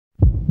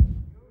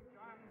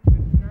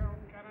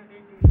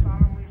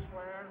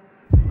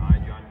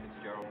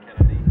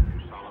Kennedy,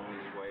 do solemnly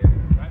swear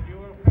that you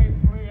will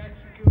faithfully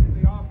execute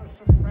the office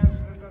of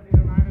President of the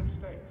United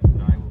States.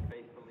 that I will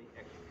faithfully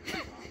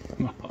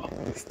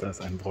execute. Ist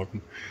das ein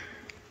Brocken.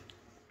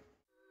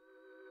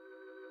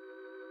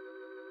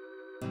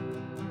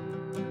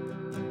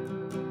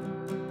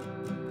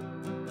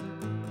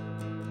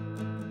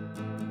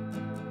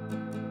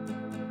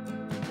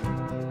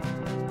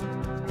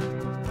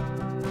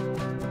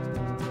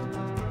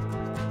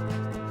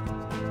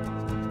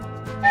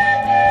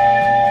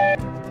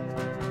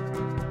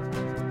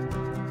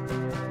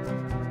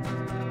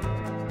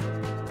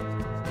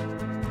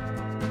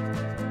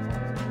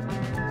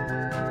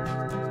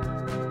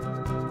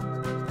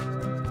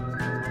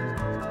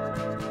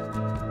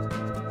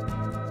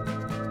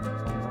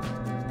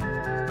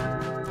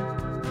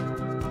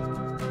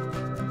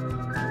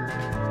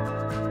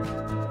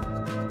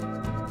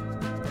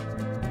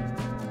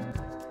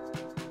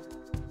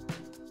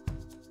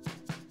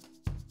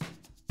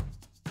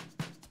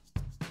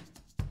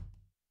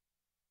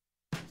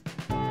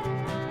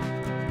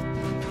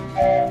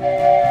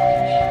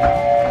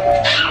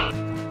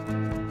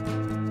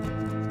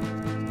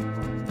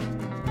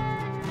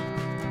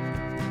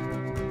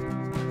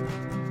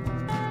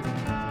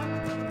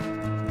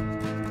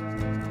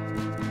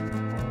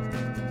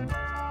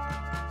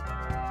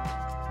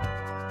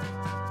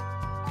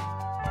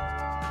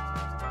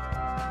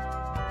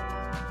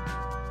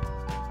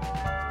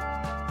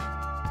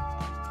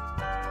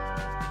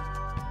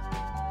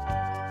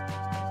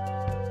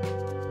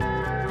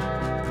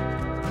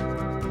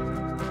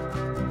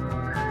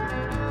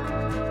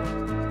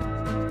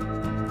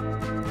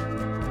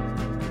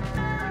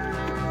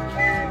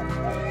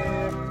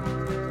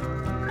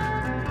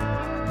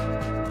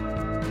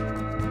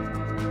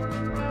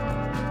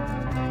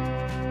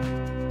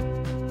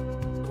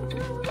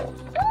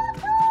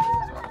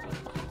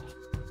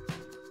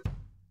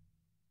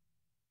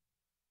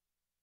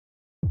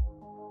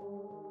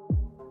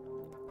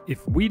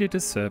 If we did a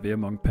survey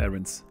among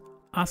parents,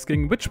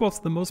 asking which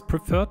was the most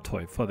preferred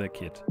toy for their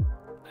kid,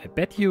 I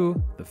bet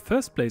you the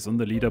first place on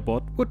the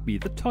leaderboard would be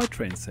the toy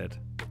train set.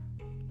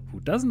 Who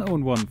doesn't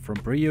own one from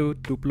Brio,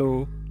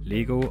 Duplo,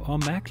 Lego or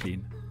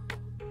Märklin?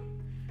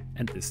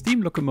 And the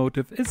steam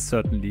locomotive is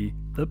certainly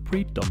the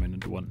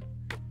predominant one,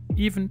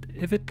 even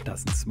if it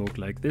doesn't smoke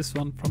like this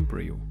one from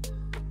Brio.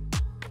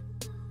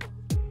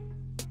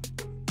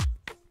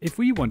 If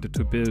we wanted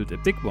to build a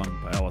big one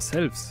by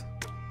ourselves,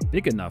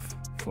 big enough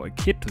for a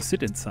kid to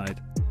sit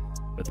inside,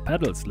 with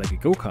pedals like a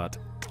go-kart,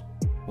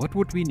 what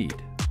would we need?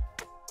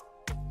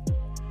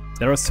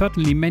 There are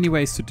certainly many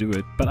ways to do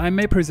it, but I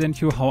may present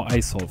you how I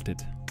solved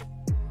it.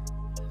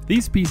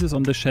 These pieces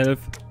on the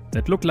shelf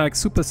that look like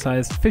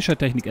supersized Fischer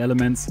Technic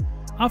elements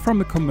are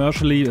from a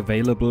commercially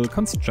available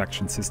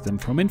construction system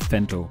from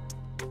Infento,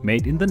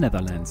 made in the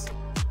Netherlands.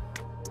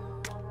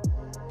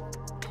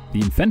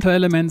 The Infento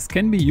elements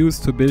can be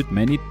used to build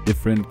many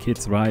different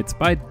kids' rides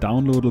by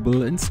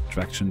downloadable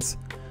instructions,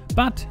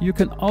 but you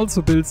can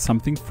also build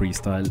something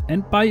freestyle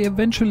and buy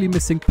eventually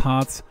missing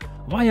parts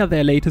via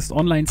their latest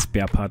online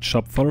spare part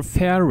shop for a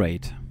fair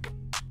rate.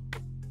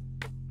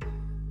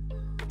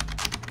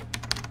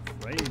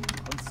 Frame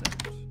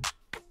concept.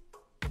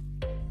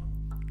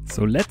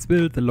 So let's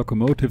build the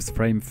locomotive's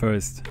frame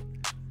first.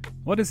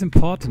 What is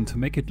important to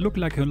make it look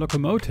like a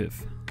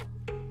locomotive?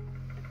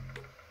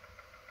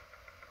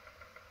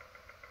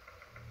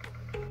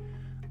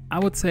 I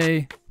would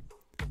say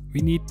we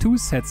need 2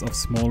 sets of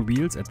small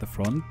wheels at the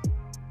front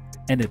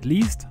and at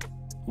least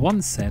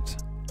 1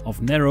 set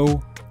of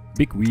narrow,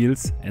 big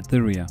wheels at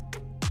the rear.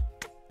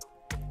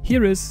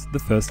 Here is the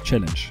first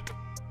challenge.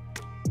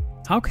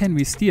 How can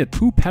we steer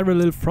 2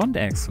 parallel front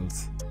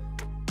axles?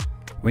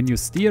 When you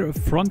steer a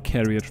front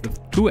carriage with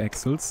 2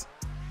 axles,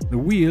 the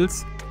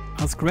wheels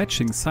are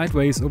scratching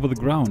sideways over the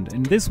ground,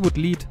 and this would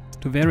lead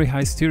to very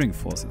high steering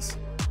forces.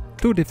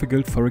 Too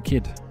difficult for a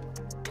kid.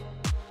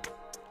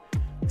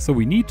 So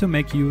we need to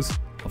make use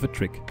of a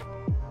trick.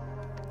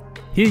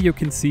 Here you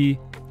can see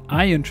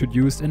I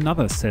introduced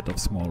another set of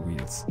small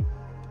wheels.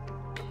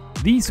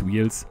 These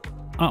wheels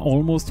are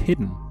almost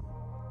hidden.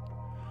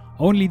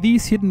 Only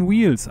these hidden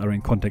wheels are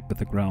in contact with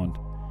the ground,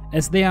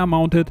 as they are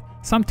mounted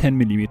some 10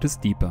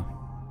 mm deeper.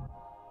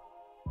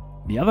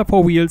 The other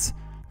 4 wheels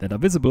that are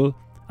visible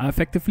are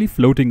effectively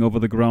floating over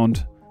the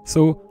ground,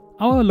 so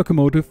our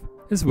locomotive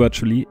is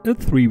virtually a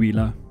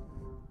 3-wheeler.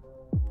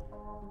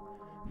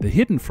 The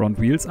hidden front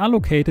wheels are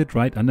located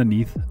right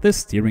underneath the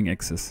steering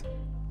axis.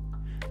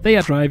 They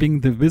are driving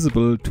the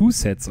visible 2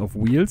 sets of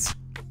wheels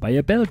by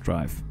a belt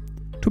drive,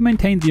 to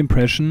maintain the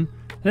impression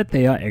that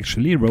they are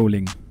actually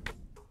rolling.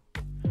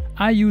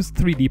 I used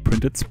 3D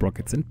printed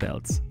sprockets and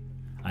belts.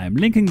 I am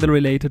linking the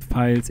related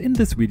files in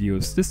this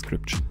video's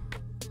description.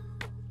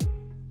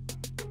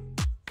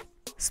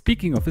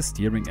 Speaking of a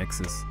steering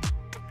axis,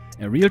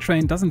 a real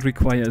train doesn't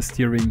require a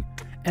steering,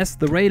 as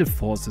the rail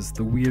forces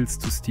the wheels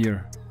to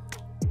steer.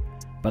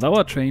 But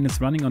our train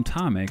is running on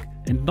tarmac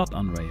and not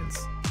on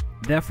rails.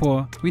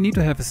 Therefore, we need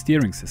to have a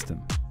steering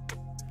system.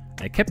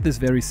 I kept this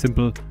very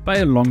simple by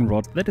a long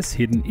rod that is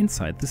hidden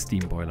inside the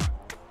steam boiler.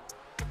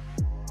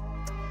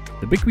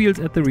 The big wheels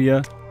at the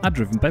rear are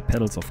driven by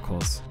pedals, of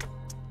course.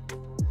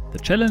 The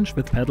challenge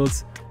with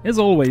pedals is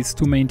always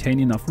to maintain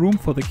enough room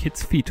for the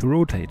kid's feet to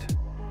rotate,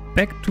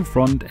 back to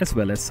front as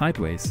well as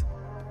sideways.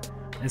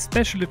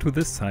 Especially to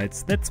the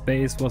sides, that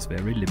space was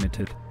very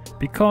limited,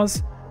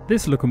 because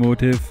this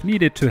locomotive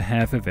needed to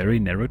have a very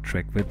narrow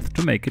track width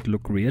to make it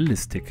look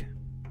realistic.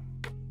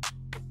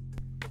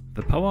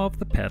 The power of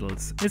the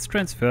pedals is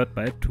transferred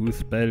by a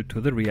tooth belt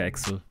to the rear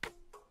axle.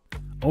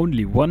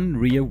 Only one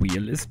rear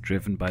wheel is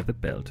driven by the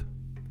belt.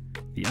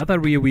 The other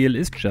rear wheel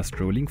is just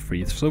rolling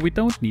free, so we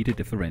don't need a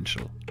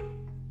differential.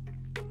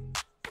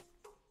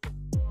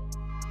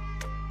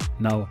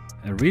 Now,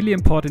 a really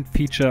important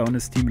feature on a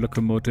steam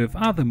locomotive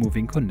are the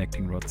moving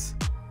connecting rods.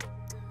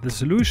 The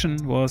solution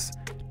was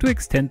to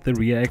extend the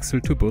rear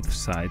axle to both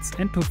sides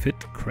and to fit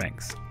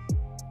cranks.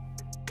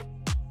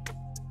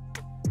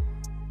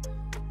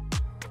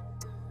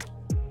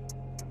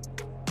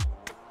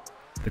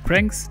 The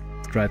cranks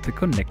drive the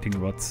connecting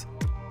rods,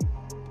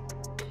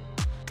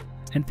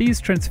 and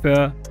these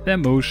transfer their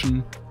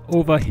motion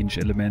over hinge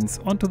elements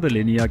onto the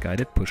linear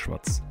guided push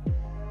rods.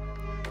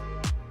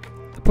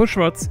 The push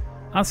rods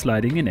are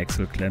sliding in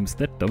axle clamps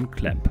that don't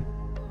clamp.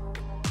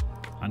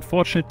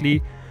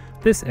 Unfortunately,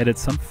 this added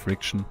some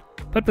friction,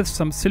 but with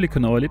some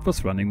silicone oil it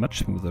was running much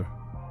smoother.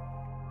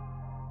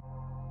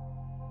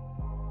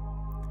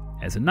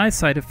 As a nice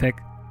side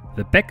effect,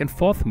 the back and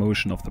forth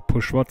motion of the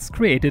push rods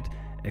created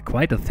a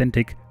quite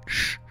authentic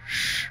shh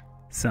shh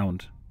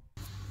sound.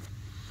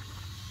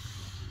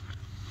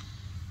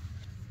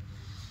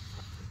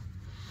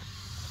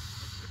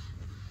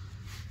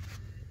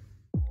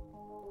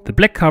 The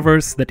black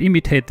covers that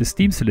imitate the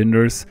steam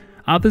cylinders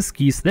are the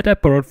skis that I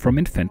borrowed from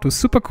Infento's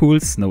super cool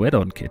snow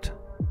add-on kit.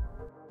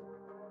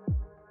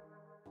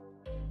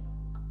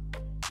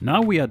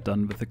 Now we are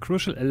done with the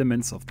crucial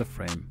elements of the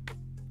frame.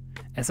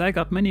 As I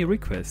got many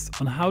requests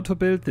on how to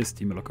build this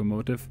steam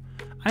locomotive,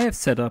 I have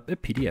set up a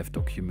PDF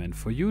document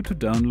for you to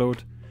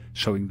download,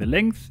 showing the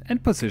length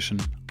and position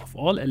of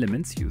all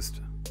elements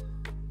used.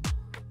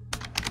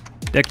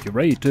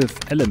 Decorative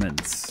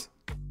elements.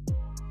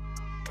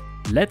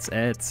 Let's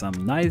add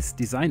some nice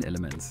design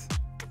elements.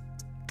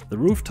 The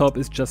rooftop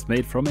is just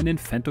made from an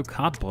Infento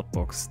cardboard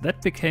box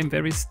that became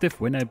very stiff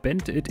when I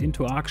bent it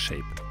into arc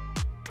shape.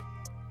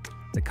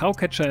 The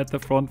cowcatcher at the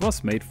front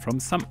was made from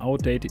some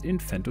outdated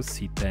Infento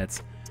seat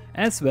pads,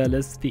 as well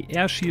as the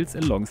air shields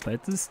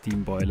alongside the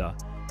steam boiler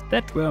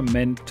that were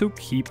meant to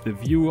keep the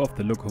view of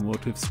the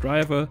locomotive's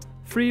driver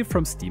free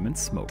from steam and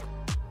smoke.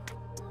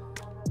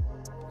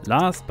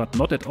 Last but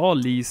not at all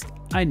least,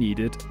 I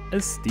needed a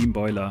steam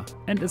boiler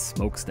and a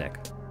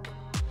smokestack.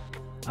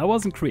 I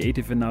wasn't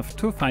creative enough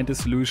to find a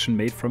solution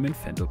made from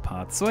Infento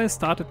parts, so I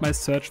started my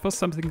search for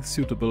something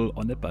suitable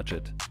on a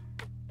budget.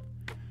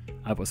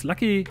 I was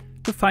lucky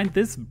to find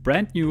this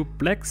brand new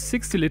black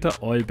 60-liter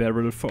oil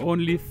barrel for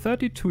only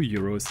 32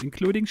 euros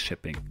including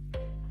shipping.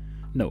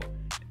 No,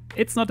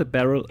 it's not a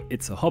barrel,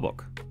 it's a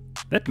hobok.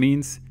 That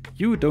means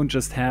you don't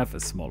just have a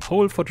small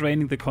hole for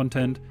draining the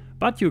content,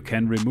 but you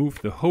can remove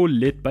the whole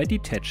lid by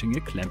detaching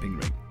a clamping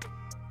ring.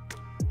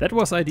 That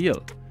was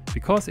ideal,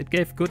 because it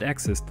gave good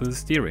access to the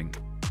steering.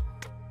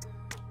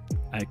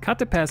 I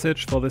cut a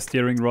passage for the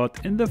steering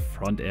rod in the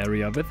front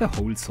area with a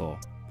hole saw.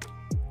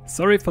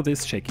 Sorry for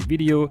this shaky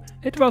video,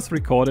 it was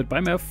recorded by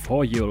my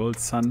 4-year-old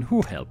son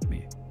who helped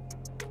me.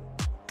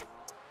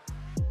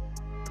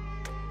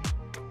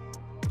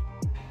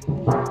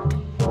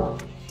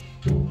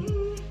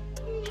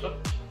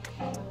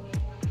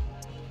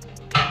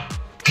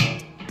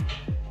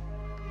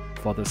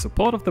 For the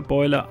support of the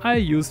boiler I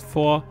used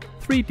 4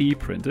 3D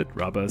printed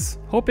rubbers,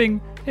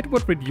 hoping it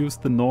would reduce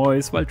the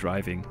noise while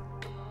driving.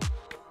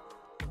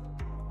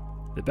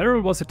 The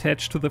barrel was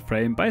attached to the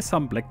frame by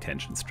some black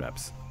tension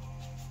straps.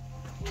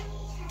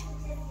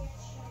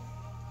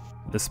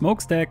 The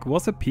smokestack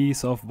was a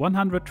piece of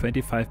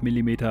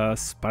 125mm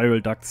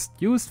spiral ducts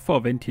used for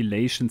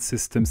ventilation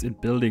systems in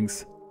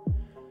buildings.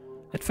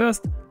 At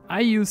first, I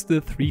used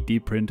the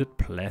 3D printed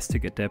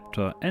plastic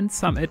adapter and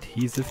some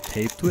adhesive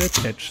tape to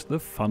attach the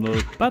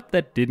funnel, but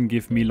that didn't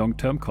give me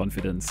long-term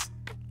confidence.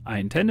 I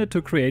intended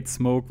to create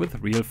smoke with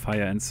real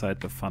fire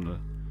inside the funnel,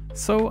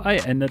 so I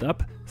ended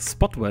up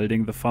spot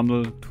welding the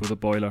funnel to the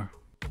boiler.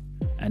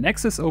 An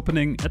access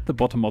opening at the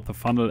bottom of the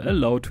funnel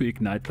allowed to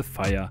ignite the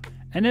fire,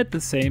 and at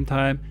the same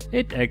time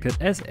it acted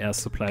as air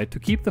supply to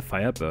keep the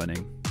fire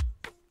burning.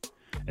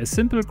 A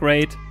simple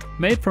grate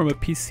made from a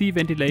PC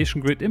ventilation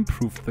grid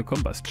improved the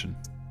combustion.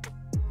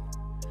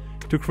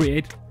 To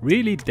create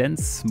really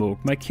dense smoke,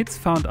 my kids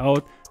found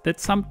out that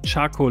some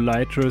charcoal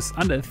lighters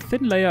under a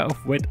thin layer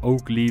of wet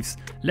oak leaves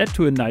led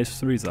to a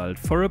nice result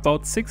for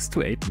about 6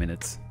 to 8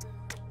 minutes.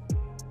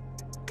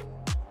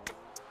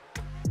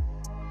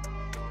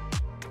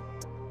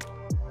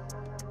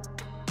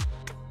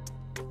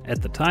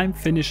 At the time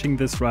finishing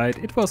this ride,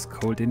 it was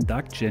cold in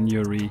dark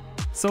January,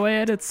 so I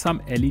added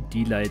some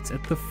LED lights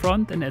at the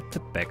front and at the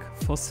back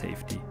for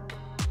safety.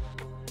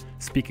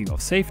 Speaking of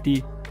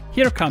safety,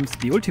 here comes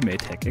the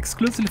ultimate hack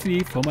exclusively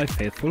for my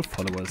faithful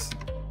followers.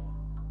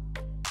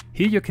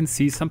 Here you can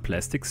see some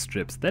plastic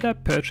strips that I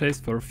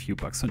purchased for a few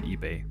bucks on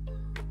eBay.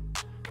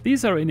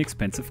 These are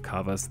inexpensive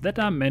covers that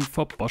are meant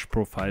for Bosch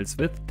profiles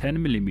with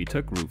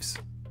 10mm grooves.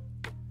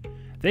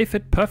 They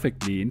fit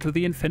perfectly into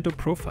the Infento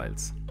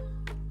profiles.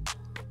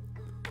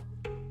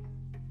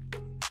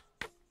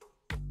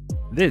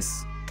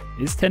 This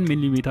is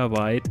 10mm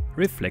wide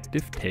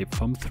reflective tape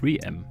from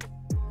 3M.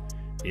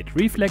 It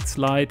reflects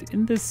light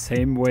in the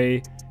same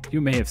way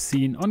you may have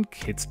seen on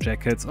kids'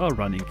 jackets or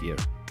running gear.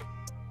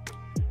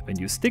 When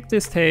you stick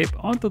this tape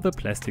onto the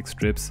plastic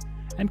strips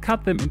and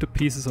cut them into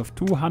pieces of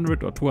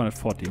 200 or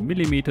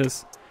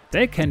 240mm,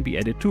 they can be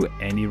added to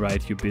any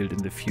ride you build in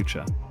the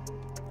future.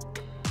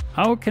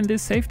 How can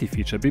this safety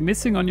feature be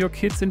missing on your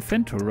kid's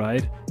Infento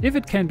ride if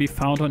it can be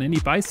found on any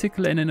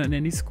bicycle and on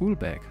any school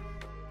bag?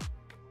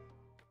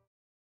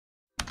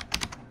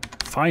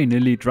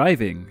 Finally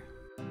driving!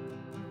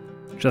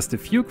 Just a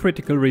few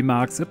critical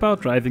remarks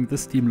about driving the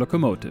steam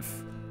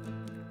locomotive.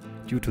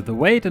 Due to the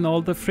weight and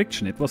all the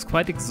friction, it was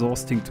quite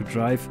exhausting to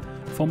drive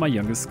for my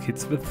youngest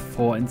kids with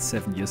 4 and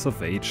 7 years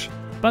of age,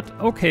 but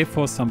okay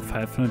for some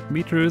 500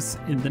 meters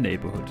in the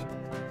neighborhood.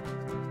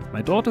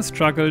 My daughter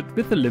struggled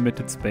with the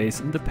limited space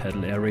in the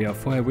pedal area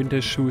for her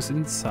winter shoes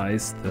in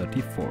size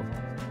 34.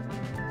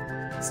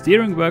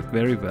 Steering worked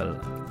very well,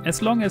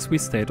 as long as we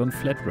stayed on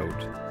flat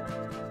road.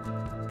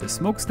 The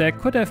smokestack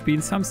could have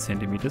been some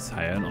centimeters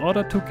higher in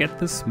order to get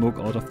the smoke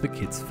out of the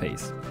kid's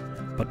face.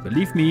 But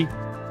believe me,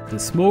 the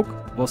smoke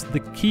was the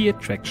key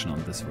attraction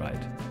on this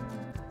ride.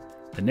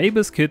 The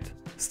neighbor's kid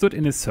stood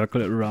in a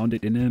circle around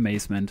it in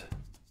amazement.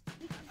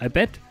 I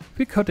bet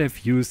we could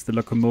have used the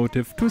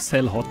locomotive to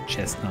sell hot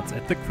chestnuts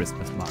at the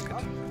Christmas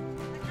market.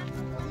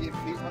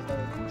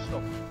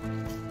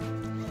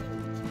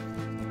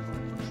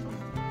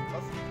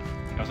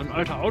 Ja, so ein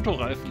alter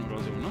Autoreifen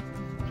oder so, ne?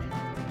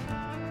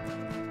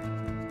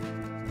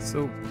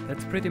 So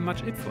that's pretty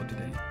much it for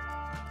today.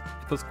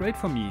 It was great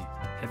for me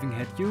having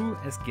had you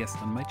as guest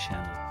on my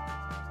channel.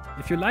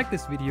 If you like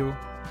this video,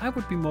 I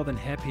would be more than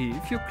happy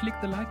if you click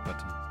the like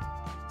button.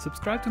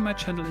 Subscribe to my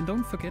channel and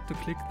don't forget to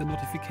click the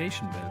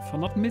notification bell for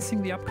not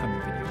missing the upcoming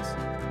videos.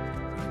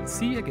 We will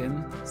see you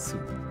again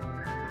soon.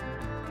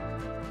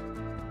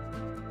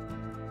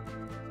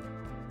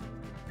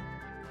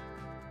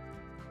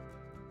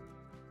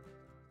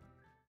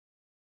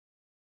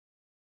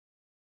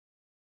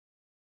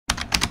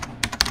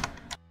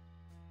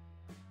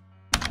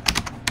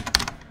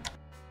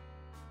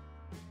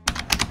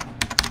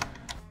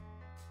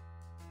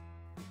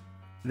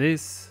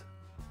 This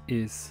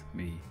is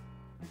me.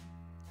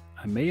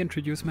 I may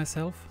introduce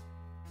myself?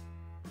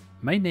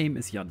 My name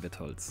is Jan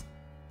Wittholz.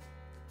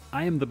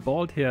 I am the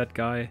bald-haired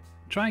guy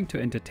trying to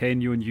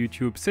entertain you on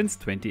YouTube since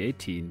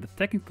 2018, the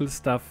technical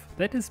stuff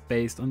that is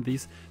based on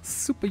these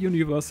super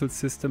universal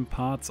system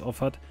parts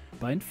offered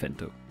by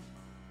Infento.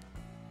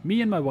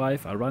 Me and my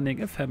wife are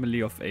running a family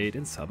of 8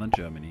 in southern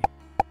Germany.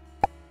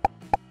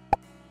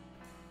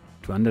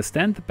 To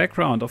understand the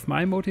background of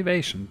my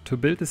motivation to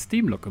build a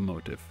steam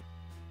locomotive,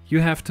 you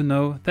have to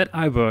know that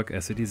I work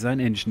as a design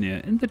engineer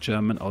in the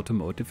German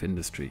automotive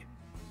industry.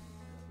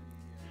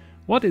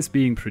 What is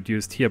being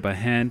produced here by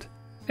hand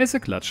is a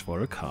clutch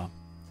for a car.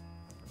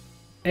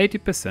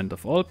 80%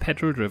 of all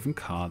petrol-driven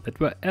cars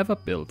that were ever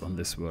built on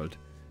this world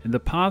in the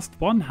past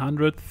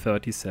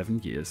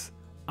 137 years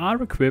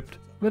are equipped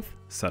with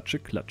such a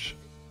clutch.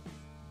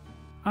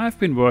 I've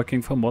been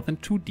working for more than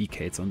 2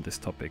 decades on this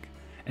topic,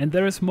 and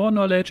there is more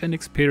knowledge and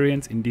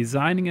experience in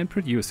designing and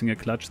producing a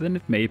clutch than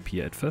it may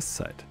appear at first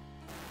sight.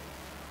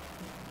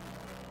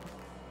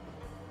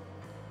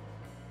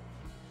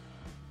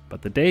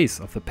 But the days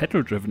of the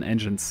petrol-driven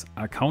engines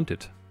are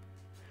counted.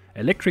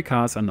 Electric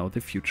cars are now the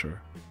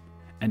future.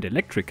 And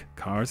electric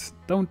cars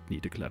don't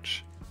need a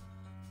clutch.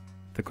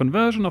 The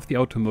conversion of the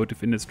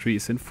automotive industry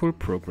is in full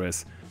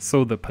progress,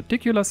 so the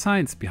particular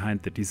science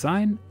behind the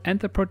design and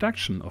the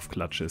production of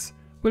clutches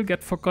will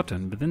get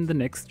forgotten within the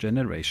next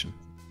generation.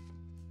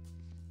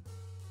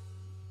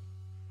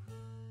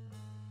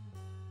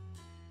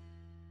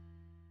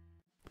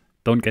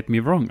 Don't get me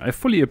wrong, I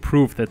fully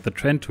approve that the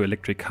trend to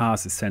electric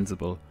cars is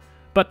sensible.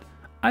 But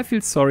I feel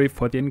sorry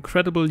for the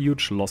incredible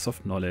huge loss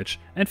of knowledge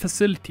and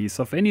facilities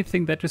of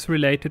anything that is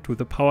related to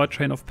the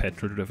powertrain of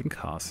petrol-driven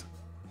cars.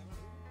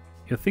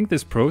 You think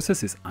this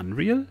process is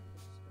unreal?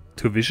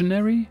 Too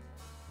visionary?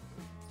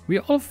 We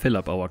all fill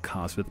up our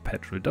cars with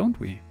petrol, don't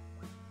we?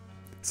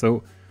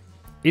 So,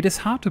 it is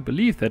hard to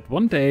believe that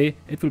one day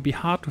it will be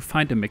hard to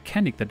find a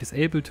mechanic that is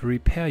able to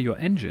repair your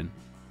engine.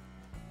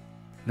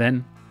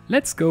 Then,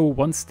 let's go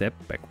one step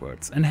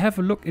backwards and have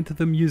a look into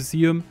the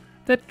museum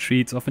that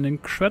treats of an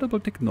incredible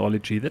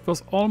technology that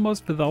was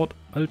almost without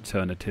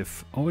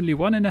alternative only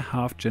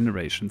 1.5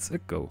 generations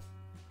ago.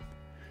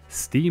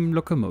 Steam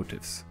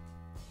locomotives.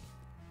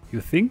 You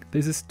think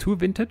this is too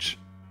vintage?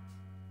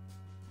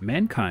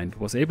 Mankind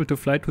was able to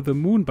fly to the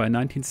moon by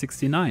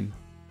 1969,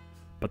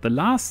 but the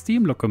last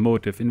steam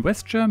locomotive in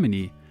West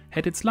Germany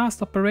had its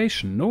last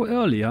operation no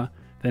earlier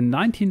than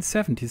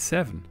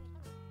 1977.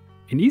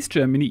 In East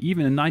Germany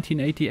even in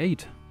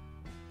 1988.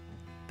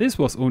 This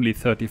was only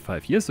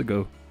 35 years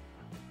ago.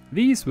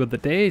 These were the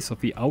days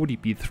of the Audi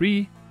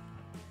B3,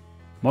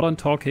 modern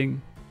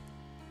talking,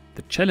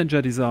 the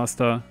Challenger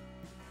disaster,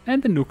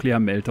 and the nuclear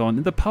meltdown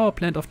in the power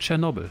plant of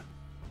Chernobyl.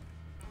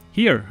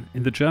 Here,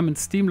 in the German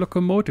Steam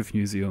Locomotive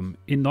Museum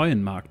in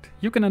Neuenmarkt,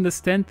 you can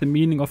understand the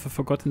meaning of a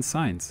forgotten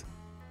science.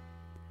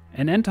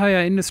 An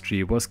entire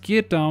industry was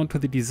geared down to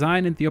the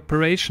design and the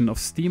operation of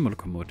steam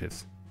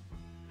locomotives.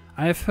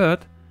 I have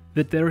heard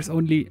that there is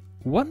only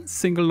one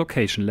single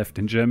location left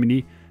in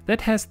Germany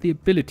that has the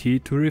ability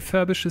to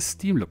refurbish a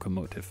steam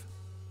locomotive.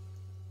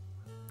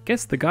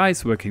 Guess the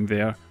guys working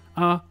there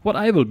are what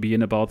I will be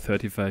in about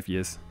 35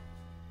 years.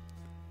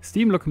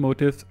 Steam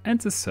locomotives and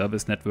the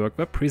service network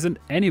were present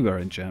anywhere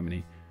in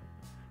Germany.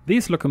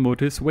 These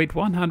locomotives weighed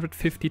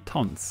 150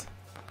 tons.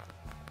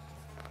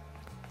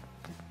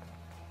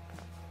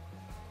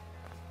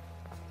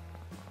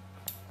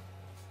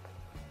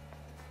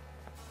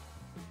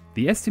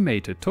 The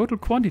estimated total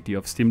quantity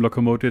of steam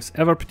locomotives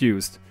ever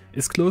produced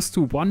is close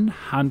to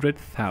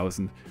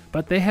 100,000,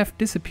 but they have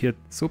disappeared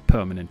so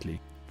permanently.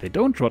 They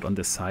don't rot on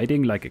the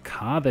siding like a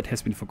car that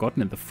has been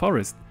forgotten in the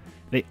forest.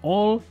 They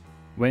all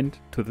went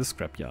to the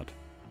scrapyard.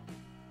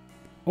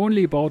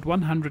 Only about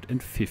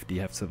 150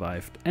 have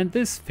survived, and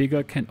this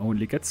figure can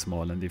only get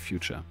smaller in the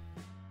future.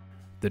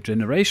 The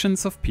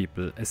generations of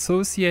people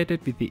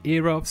associated with the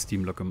era of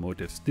steam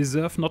locomotives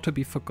deserve not to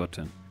be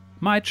forgotten.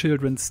 My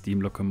children's steam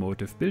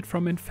locomotive built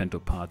from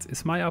Infento parts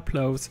is my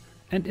applause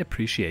and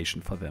appreciation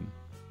for them.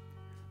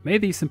 May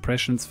these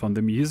impressions from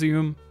the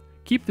museum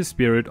keep the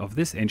spirit of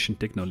this ancient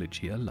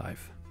technology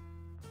alive.